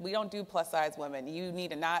 hey, we don't do plus-size women. You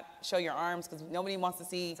need to not show your arms because nobody wants to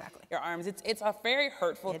see your arms. It's a very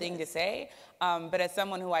hurtful thing to say. But as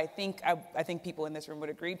someone who I think people in this room would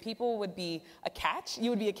agree, people would be a catch. You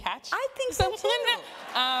would be a catch. I think so too.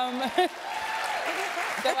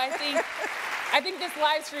 So I think this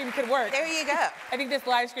live stream could work. There you go. I think this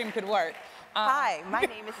live stream could work. Hi, my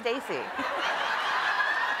name is Stacey.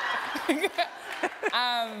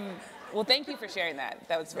 Well, thank you for sharing that.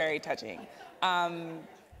 That was very touching.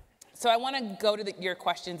 So I want to go to your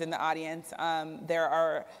questions in the audience. There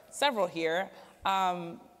are several here.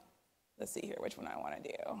 Let's see here, which one I want to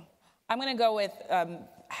do. I'm going to go with,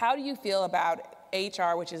 how do you feel about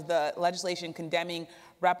HR, which is the legislation condemning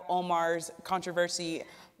Rep. Omar's controversy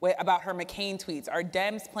about her McCain tweets? Are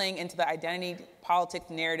Dems playing into the identity politics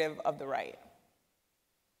narrative of the right?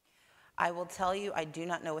 I will tell you, I do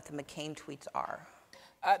not know what the McCain tweets are.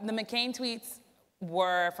 The McCain tweets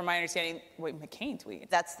were, from my understanding, wait, McCain tweets?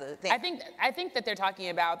 That's the thing. I think that they're talking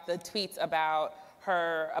about the tweets about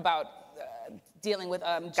her, dealing with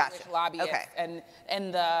Jewish lobbyists and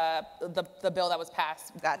the bill that was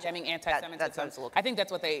passed condemning anti-Semitism. I think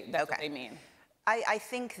that's what they mean. I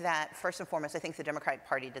think that, first and foremost, I think the Democratic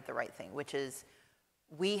Party did the right thing, which is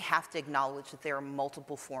we have to acknowledge that there are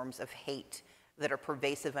multiple forms of hate that are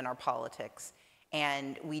pervasive in our politics,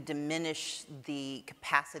 and we diminish the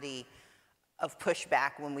capacity of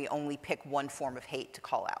pushback when we only pick one form of hate to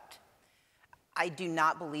call out. I do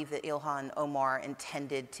not believe that Ilhan Omar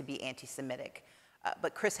intended to be anti-Semitic,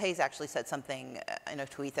 but Chris Hayes actually said something in a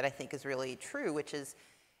tweet that I think is really true, which is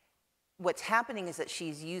what's happening is that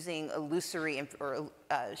she's using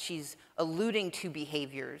she's alluding to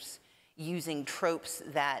behaviors using tropes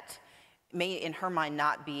that may, in her mind,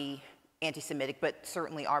 not be anti-Semitic, but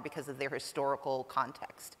certainly are because of their historical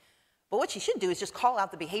context. But what she should do is just call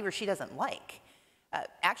out the behavior she doesn't like.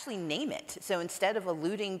 Actually name it. So instead of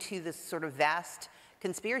alluding to this sort of vast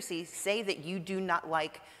conspiracy, say that you do not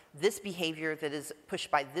like this behavior that is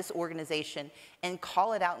pushed by this organization and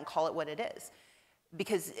call it out and call it what it is.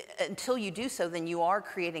 Because until you do so, then you are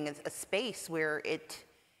creating a space where it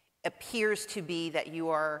appears to be that you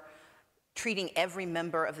are treating every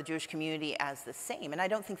member of the Jewish community as the same. And I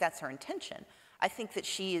don't think that's her intention. I think that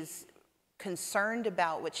she is concerned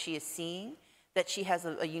about what she is seeing, that she has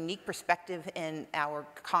a unique perspective in our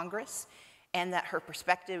Congress, and that her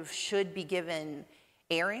perspective should be given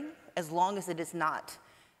airing as long as it is not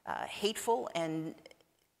hateful and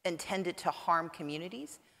intended to harm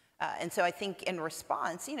communities. And so I think in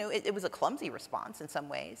response, you know, it was a clumsy response in some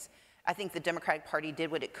ways. I think the Democratic Party did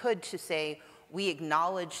what it could to say, we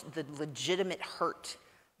acknowledge the legitimate hurt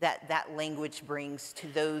that that language brings to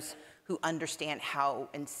those who understand how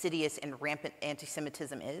insidious and rampant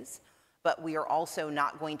anti-Semitism is, but we are also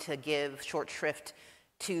not going to give short shrift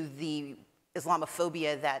to the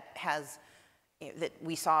Islamophobia that that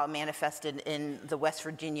we saw manifested in the West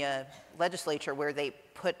Virginia legislature, where they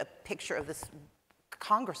put a picture of this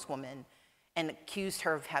congresswoman and accused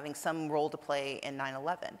her of having some role to play in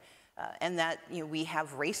 9/11. And that, you know, we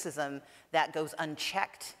have racism that goes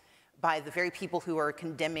unchecked by the very people who are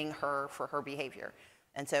condemning her for her behavior.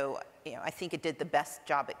 And so, you know, I think it did the best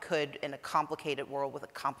job it could in a complicated world with a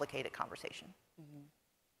complicated conversation.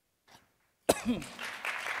 Mm-hmm.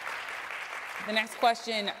 The next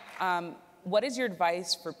question, what is your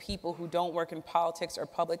advice for people who don't work in politics or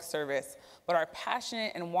public service, but are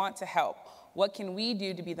passionate and want to help? What can we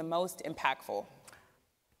do to be the most impactful?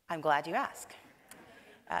 I'm glad you asked.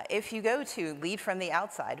 If you go to Lead from the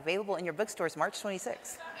Outside, available in your bookstores March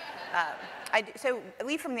 26th. So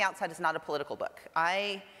Lead from the Outside is not a political book.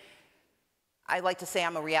 I like to say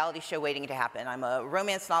I'm a reality show waiting to happen. I'm a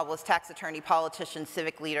romance novelist, tax attorney, politician,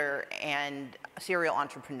 civic leader, and serial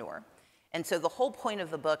entrepreneur. And so the whole point of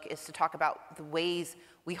the book is to talk about the ways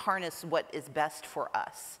we harness what is best for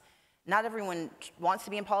us. Not everyone wants to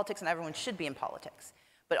be in politics, and everyone should be in politics.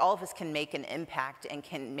 But all of us can make an impact and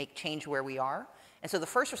can make change where we are. And so the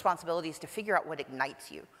first responsibility is to figure out what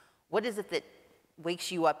ignites you. What is it that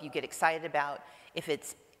wakes you up, you get excited about? If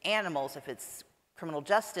it's animals, if it's criminal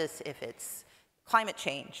justice, if it's climate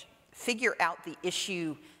change, figure out the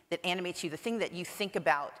issue that animates you, the thing that you think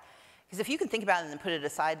about. Because if you can think about it and then put it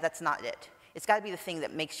aside, that's not it. It's got to be the thing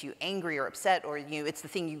that makes you angry or upset, or it's the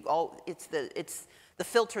thing it's the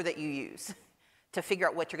filter that you use to figure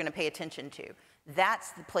out what you're going to pay attention to.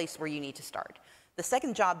 That's the place where you need to start. The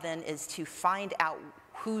second job then is to find out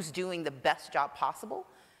who's doing the best job possible.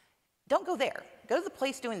 Don't go there. Go to the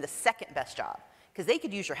place doing the second best job, because they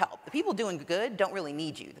could use your help. The people doing good don't really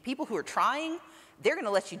need you. The people who are trying, they're going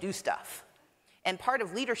to let you do stuff. And part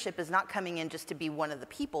of leadership is not coming in just to be one of the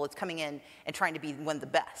people. It's coming in and trying to be one of the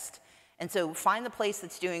best. And so find the place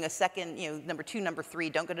that's doing a second, you know, number 2, number 3.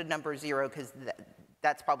 Don't go to number 0, because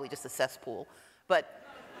that's probably just a cesspool. But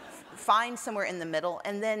find somewhere in the middle,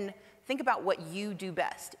 and then think about what you do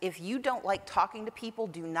best. If you don't like talking to people,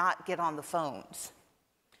 do not get on the phones.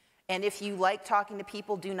 And if you like talking to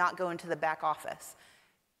people, do not go into the back office.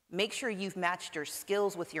 Make sure you've matched your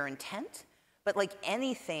skills with your intent, but like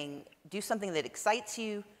anything, do something that excites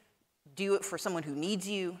you, do it for someone who needs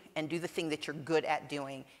you, and do the thing that you're good at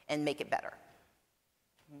doing and make it better.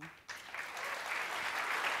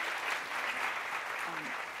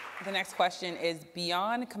 The next question is,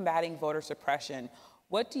 beyond combating voter suppression,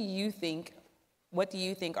 what do you think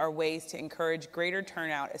are ways to encourage greater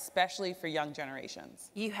turnout, especially for young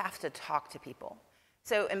generations? You have to talk to people.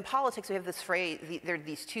 So in politics, we have this phrase, there are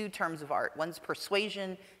these 2 terms of art. One's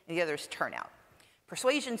persuasion, and the other is turnout.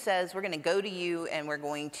 Persuasion says we're going to go to you and we're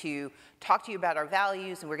going to talk to you about our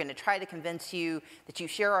values, and we're going to try to convince you that you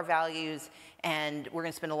share our values, and we're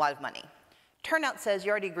going to spend a lot of money. Turnout says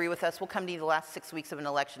you already agree with us, we'll come to you the last 6 weeks of an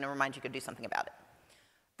election and remind you to do something about it.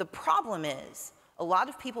 The problem is, a lot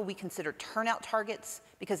of people we consider turnout targets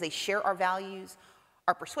because they share our values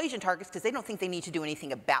are persuasion targets because they don't think they need to do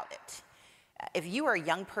anything about it. If you are a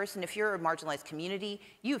young person, if you're a marginalized community,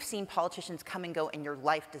 you've seen politicians come and go and your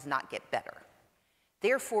life does not get better.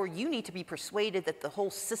 Therefore, you need to be persuaded that the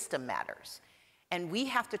whole system matters. And we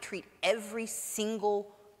have to treat every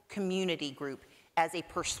single community group as a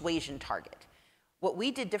persuasion target. What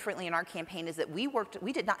we did differently in our campaign is that we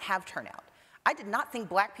did not have turnout. I did not think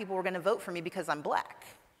black people were going to vote for me because I'm black.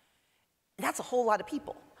 That's a whole lot of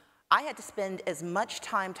people. I had to spend as much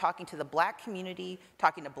time talking to the black community,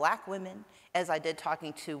 talking to black women, as I did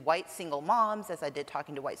talking to white single moms, as I did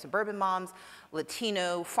talking to white suburban moms,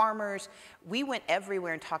 Latino farmers. We went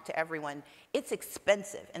everywhere and talked to everyone. It's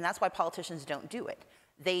expensive, and that's why politicians don't do it.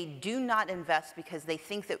 They do not invest because they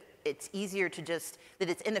think that it's easier to that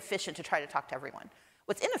it's inefficient to try to talk to everyone.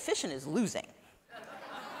 What's inefficient is losing.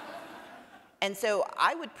 And so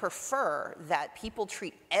I would prefer that people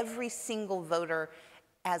treat every single voter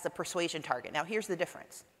as a persuasion target. Now, here's the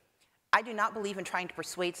difference. I do not believe in trying to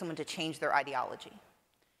persuade someone to change their ideology.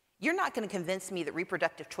 You're not going to convince me that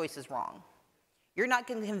reproductive choice is wrong. You're not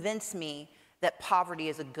going to convince me that poverty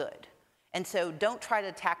is a good. And so don't try to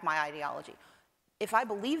attack my ideology. If I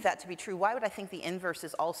believe that to be true, why would I think the inverse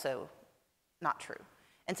is also not true?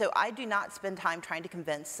 And so I do not spend time trying to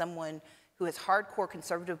convince someone who has hardcore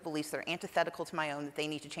conservative beliefs that are antithetical to my own that they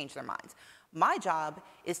need to change their minds. My job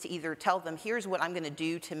is to either tell them, here's what I'm going to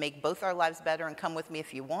do to make both our lives better and come with me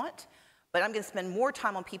if you want, but I'm going to spend more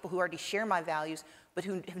time on people who already share my values, but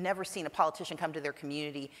who have never seen a politician come to their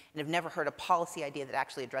community and have never heard a policy idea that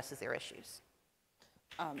actually addresses their issues.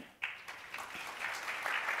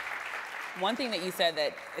 One thing that you said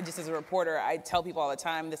that, just as a reporter, I tell people all the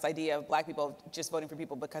time, this idea of black people just voting for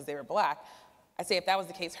people because they were black. I say if that was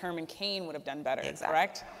the case, Herman Cain would have done better, exactly.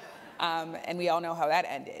 Correct? And we all know how that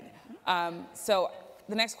ended. So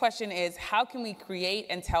the next question is, how can we create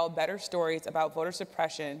and tell better stories about voter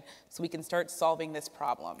suppression so we can start solving this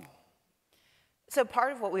problem? So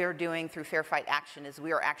part of what we are doing through Fair Fight Action is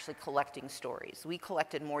we are actually collecting stories. We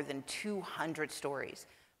collected more than 200 stories.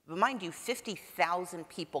 But mind you, 50,000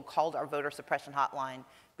 people called our voter suppression hotline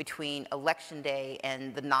between Election Day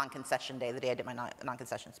and the non-concession day, the day I did my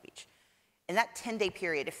non-concession speech. In that 10-day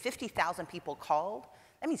period, if 50,000 people called,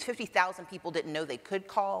 that means 50,000 people didn't know they could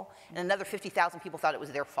call, and another 50,000 people thought it was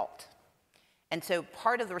their fault. And so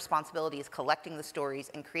part of the responsibility is collecting the stories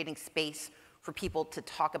and creating space for people to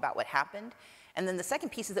talk about what happened. And then the second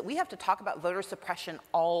piece is that we have to talk about voter suppression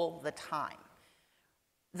all the time.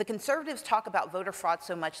 The conservatives talk about voter fraud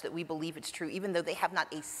so much that we believe it's true, even though they have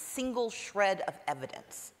not a single shred of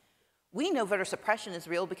evidence. We know voter suppression is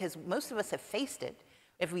real because most of us have faced it.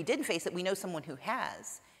 If we didn't face it, we know someone who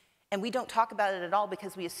has. And we don't talk about it at all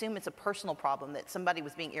because we assume it's a personal problem, that somebody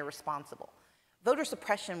was being irresponsible. Voter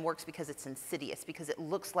suppression works because it's insidious, because it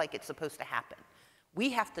looks like it's supposed to happen. We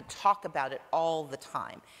have to talk about it all the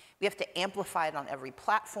time. We have to amplify it on every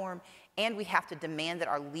platform, and we have to demand that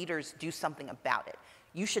our leaders do something about it.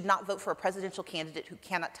 You should not vote for a presidential candidate who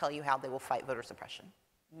cannot tell you how they will fight voter suppression.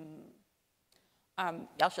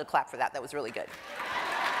 Y'all should clap for that. That was really good.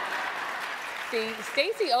 See,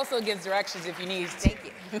 Stacey also gives directions if you need to. Thank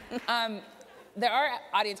you. There are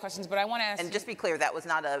audience questions, but I want to ask And just be clear, that was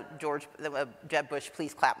not a Jeb Bush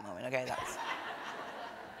please clap moment, okay? That was...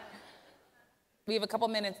 We have a couple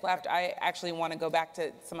minutes left. I actually want to go back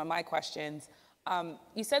to some of my questions.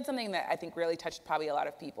 You said something that I think really touched probably a lot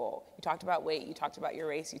of people. You talked about weight, you talked about your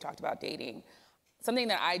race, you talked about dating. Something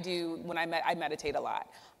that I do when I meditate a lot,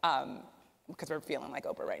 because we're feeling like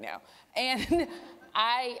Oprah right now. And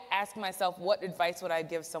I ask myself, what advice would I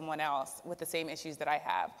give someone else with the same issues that I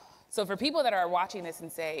have? So for people that are watching this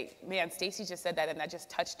and say, man, Stacey just said that and that just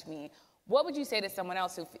touched me, what would you say to someone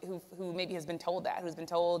else who maybe has been told that, who's been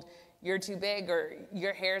told you're too big, or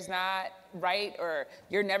your hair's not right, or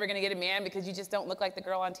you're never gonna get a man because you just don't look like the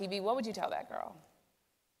girl on TV? What would you tell that girl?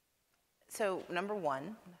 So number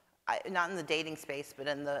one, not in the dating space, but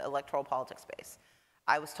in the electoral politics space,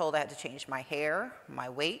 I was told I had to change my hair, my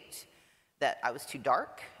weight, that I was too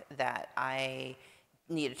dark, that I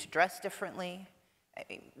needed to dress differently. I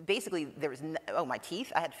mean, basically, there was, my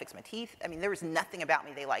teeth, I had to fix my teeth. I mean, there was nothing about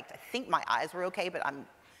me they liked. I think my eyes were okay, but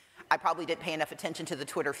I probably didn't pay enough attention to the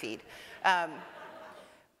Twitter feed.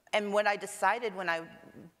 And what I decided when I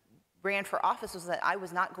ran for office was that I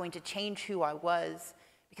was not going to change who I was,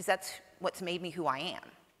 because that's what's made me who I am.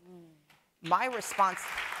 My response,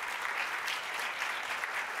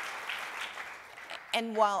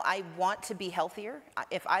 and while I want to be healthier,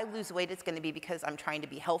 if I lose weight, it's going to be because I'm trying to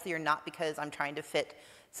be healthier, not because I'm trying to fit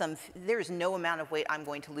there's no amount of weight I'm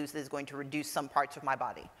going to lose that is going to reduce some parts of my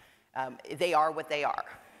body. They are what they are.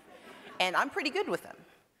 And I'm pretty good with them.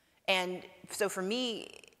 And so for me,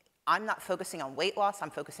 I'm not focusing on weight loss,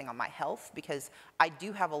 I'm focusing on my health, because I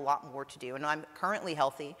do have a lot more to do. And I'm currently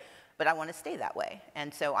healthy, but I want to stay that way.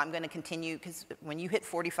 And so I'm going to continue, because when you hit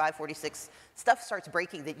 45, 46, stuff starts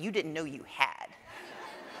breaking that you didn't know you had.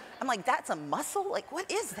 I'm like, that's a muscle? Like, what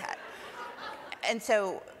is that? And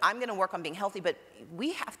so I'm going to work on being healthy, but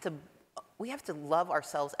we have to love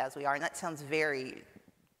ourselves as we are. And that sounds very,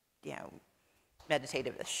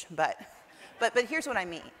 meditative-ish. But here's what I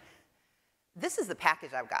mean. This is the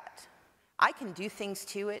package I've got. I can do things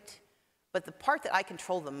to it, but the part that I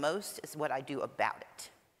control the most is what I do about it.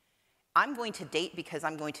 I'm going to date because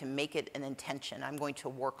I'm going to make it an intention. I'm going to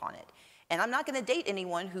work on it. And I'm not going to date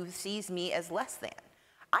anyone who sees me as less than.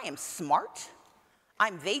 I am smart.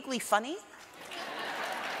 I'm vaguely funny.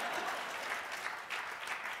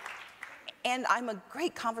 And I'm a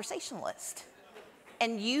great conversationalist.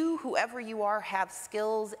 And you, whoever you are, have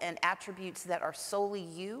skills and attributes that are solely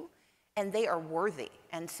you, and they are worthy.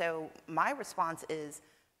 And so my response is,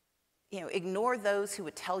 ignore those who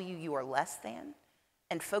would tell you you are less than,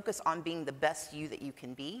 and focus on being the best you that you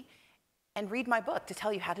can be, and read my book to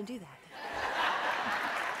tell you how to do that.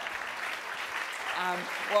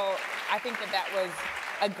 Well, I think that was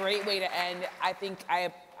a great way to end. I think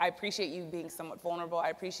I appreciate you being somewhat vulnerable. I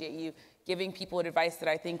appreciate you giving people advice that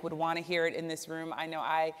I think would want to hear it in this room. I know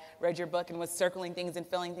I read your book and was circling things and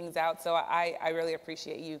filling things out, so I really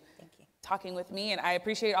appreciate you talking with me, and I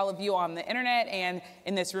appreciate all of you on the internet and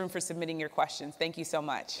in this room for submitting your questions. Thank you so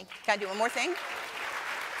much. Can I do one more thing?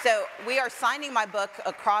 So we are signing my book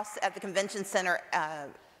across at the convention center, I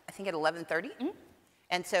think at 11:30. Mm-hmm.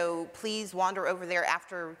 And so please wander over there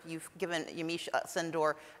after you've given Yamiche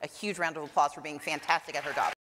Sendor a huge round of applause for being fantastic at her job.